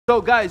So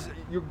guys,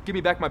 you give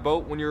me back my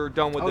boat when you're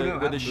done with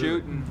the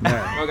shoot. And,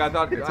 I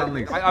thought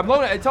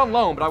it's on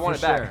loan, but I want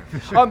it back.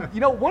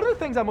 You know, one of the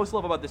things I most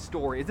love about this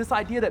story is this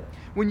idea that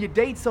when you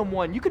date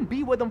someone, you can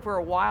be with them for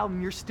a while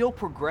and you're still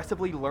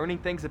progressively learning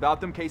things about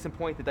them. Case in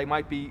point that they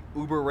might be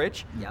uber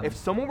rich. Yep. If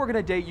someone were going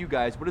to date you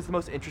guys, what is the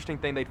most interesting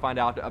thing they'd find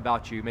out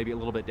about you, maybe a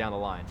little bit down the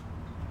line?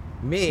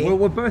 Me? Well,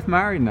 we're both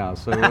married now,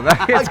 so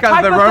it's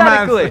kind of the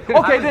romance.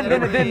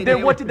 Okay,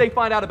 then what did they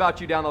find out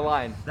about you down the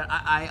line?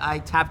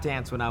 I tap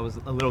danced when I was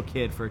a little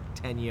kid for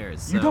 10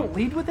 years. So you don't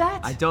lead with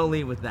that? I don't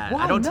lead with that.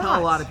 Why I don't not?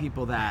 tell a lot of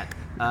people that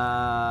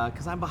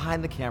because I'm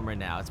behind the camera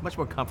now. It's much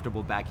more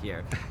comfortable back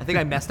here. I think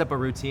I messed up a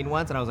routine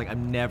once, and I was like,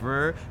 I'm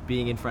never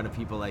being in front of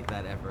people like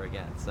that ever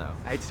again. So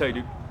I hate to tell you,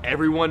 dude,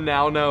 everyone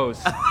now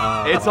knows.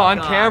 It's on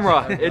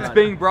camera. It's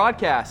being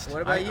broadcast.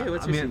 What about you?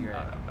 What's your secret?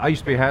 I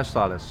used to be a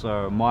hairstylist,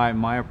 so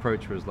my approach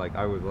was like,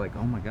 I would like,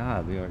 oh my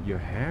God, your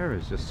hair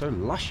is just so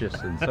luscious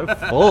and so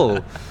full,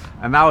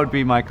 and that would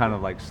be my kind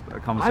of like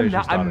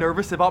conversation. I'm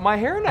nervous about my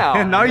hair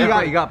now. No, you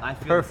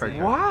got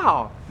perfect.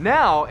 Wow.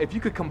 Now, if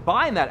you could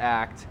combine that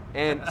act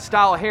and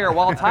style hair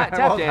while tap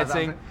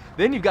dancing,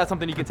 then you've got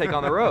something you can take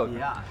on the road.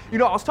 Yeah. You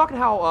know, I was talking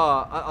how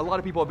a lot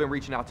of people have been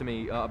reaching out to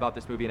me about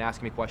this movie and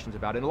asking me questions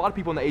about it, and a lot of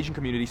people in the Asian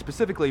community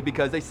specifically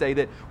because they say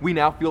that we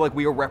now feel like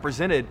we are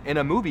represented in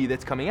a movie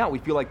that's coming out. We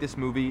feel like this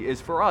movie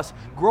is for us.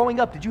 Growing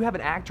up, did you have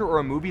an actor or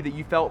a movie that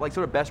you felt like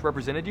sort of best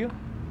represented you?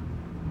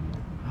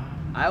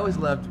 I always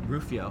loved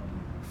Rufio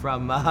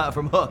from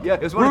Hook. Yeah,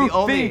 it was one of the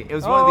only. It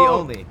was one of the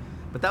only.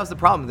 But that was the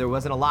problem. There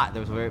wasn't a lot.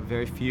 There was very,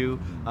 very few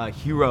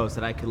heroes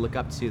that I could look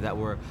up to that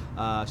were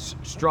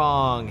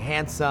strong,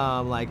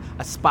 handsome, like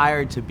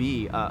aspired to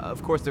be.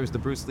 Of course, there was the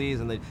Bruce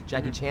Lees and the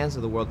Jackie Chans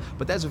of the world,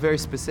 but that's very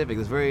specific. It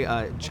was very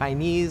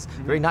Chinese,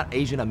 very not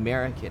Asian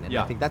American, and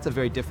I think that's a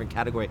very different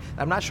category.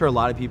 I'm not sure a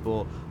lot of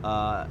people,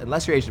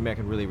 unless you're Asian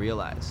American, really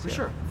realize. For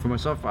sure. For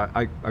myself,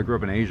 I grew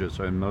up in Asia,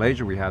 so in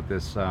Malaysia we had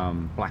this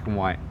black and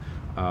white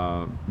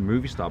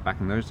movie star back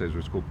in those days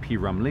was called P.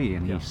 Lee,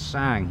 and he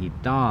sang, he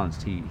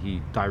danced,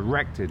 he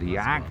directed, he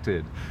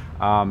acted.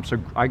 So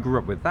I grew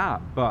up with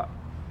that. But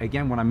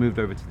again, when I moved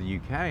over to the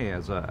UK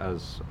as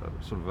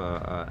sort of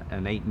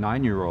an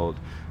 8-9-year-old,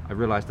 I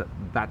realized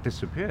that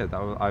disappeared.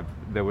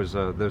 There was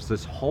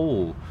this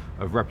hole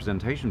of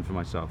representation for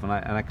myself, and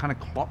I kind of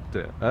clocked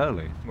it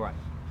early. Right.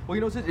 Well,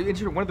 you know, it's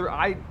interesting. One of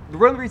the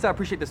reasons I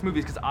appreciate this movie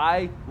is because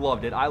I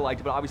loved it. I liked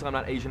it, but obviously I'm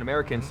not Asian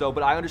American. So,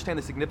 but I understand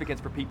the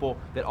significance for people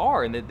that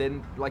are, and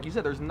then, like you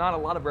said, there's not a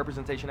lot of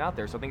representation out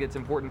there. So I think it's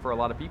important for a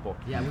lot of people.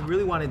 Yeah, we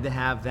really wanted to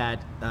have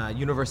that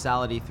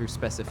universality through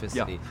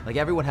specificity. Yeah. Like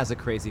everyone has a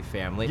crazy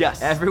family.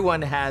 Yes.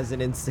 Everyone has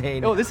an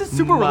insane. Oh, this is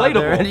super mother.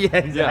 relatable. Yeah,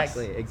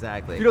 exactly, yes.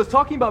 Exactly. You know,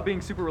 talking about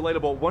being super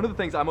relatable. One of the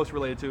things I'm most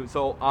related to.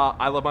 So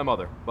I love my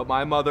mother, but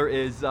my mother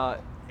is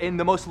in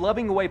the most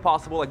loving way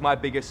possible, like my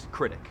biggest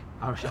critic.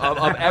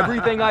 Of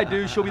everything I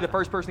do, she'll be the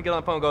first person to get on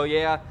the phone and go,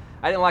 yeah,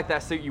 I didn't like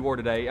that suit you wore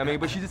today. I mean,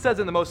 but she just says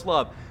it in the most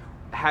love.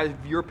 Has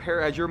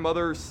your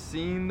mother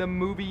seen the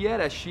movie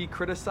yet? Has she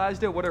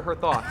criticized it? What are her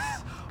thoughts?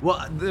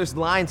 Well, there's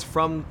lines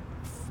from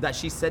that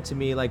she said to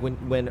me, like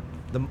when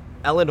the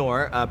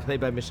Eleanor, played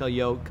by Michelle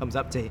Yeoh, comes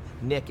up to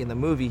Nick in the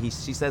movie.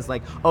 She says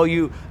like, "Oh,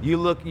 your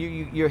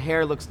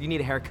hair looks. You need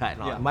a haircut."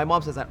 And all. My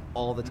mom says that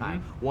all the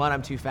time. One,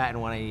 I'm too fat,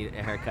 and one, I need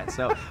a haircut.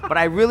 So, but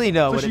I really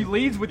know. So she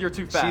leads with you're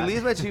too fat. She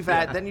leads with too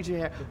fat. Then you do your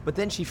hair. But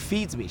then she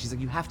feeds me. She's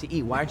like, "You have to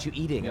eat. Why aren't you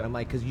eating?" And I'm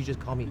like, "Because you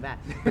just call me fat."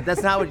 But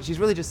that's not what she's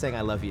really just saying.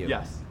 I love you.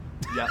 Yes.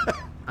 Yeah.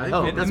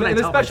 In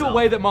a special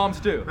way that moms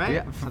do. Right?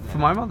 Yeah, for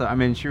my mother, I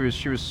mean, she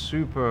was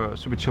super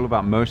chill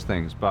about most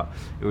things, but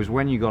it was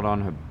when you got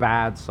on her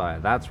bad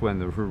side, that's when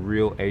the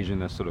real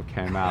Asianness sort of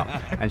came out.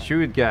 And she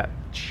would get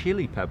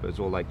chili peppers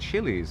or like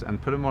chilies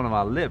and put them on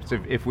our lips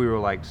if we were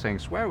like saying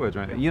swear words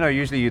or anything. You know,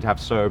 usually you'd have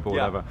soap or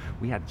whatever.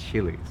 We had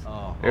chilies.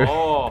 It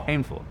was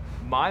painful.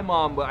 My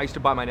mom, I used to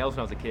buy my nails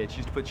when I was a kid. She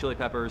used to put chili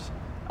peppers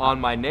on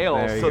my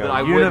nails so that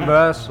I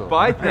universal. wouldn't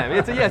bite them.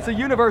 It's a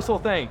universal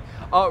thing.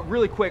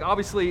 Really quick,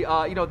 obviously,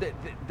 you know,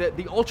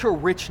 the ultra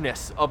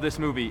richness of this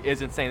movie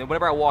is insane.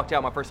 Whenever I walked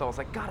out, my first thought was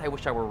like, God, I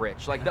wish I were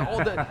rich. Like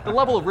the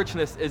level of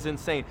richness is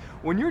insane.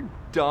 When you're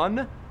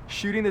done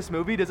shooting this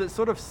movie, does it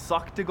sort of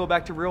suck to go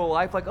back to real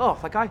life? Like, oh,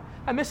 like I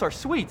miss our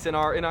suites and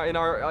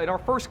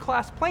our first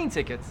class plane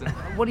tickets.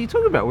 What are you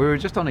talking about? We were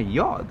just on a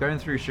yacht going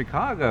through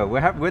Chicago.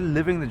 We're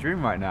living the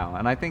dream right now,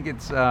 and I think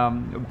it's.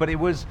 But it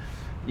was.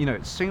 You know,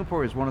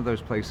 Singapore is one of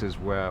those places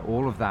where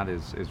all of that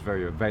is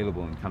very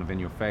available and kind of in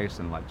your face,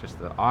 and like just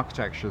the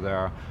architecture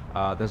there.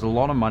 There's a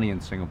lot of money in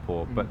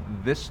Singapore, but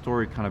this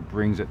story kind of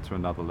brings it to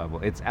another level.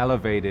 It's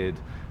elevated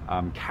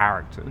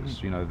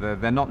characters. You know,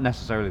 they're not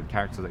necessarily the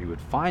characters that you would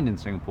find in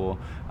Singapore,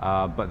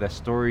 but they're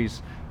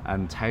stories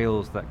and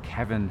tales that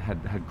Kevin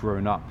had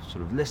grown up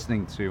sort of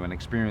listening to and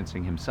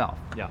experiencing himself.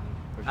 Yeah.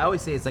 I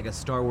always say it's like a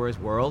Star Wars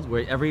world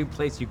where every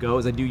place you go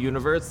is a new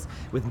universe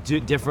with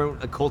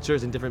different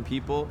cultures and different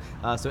people.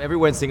 So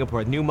everywhere in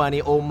Singapore, new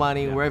money, old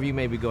money, wherever you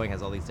may be going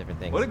has all these different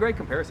things. What a great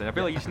comparison. I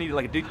feel like you just needed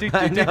like a We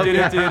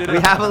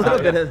have a little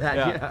bit of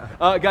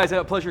that, Guys,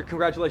 a pleasure.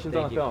 Congratulations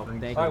on the you. film.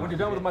 Thank you. All right, when you're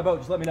done with my boat,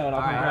 just let me know and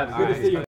I'll come grab it. Good to see you.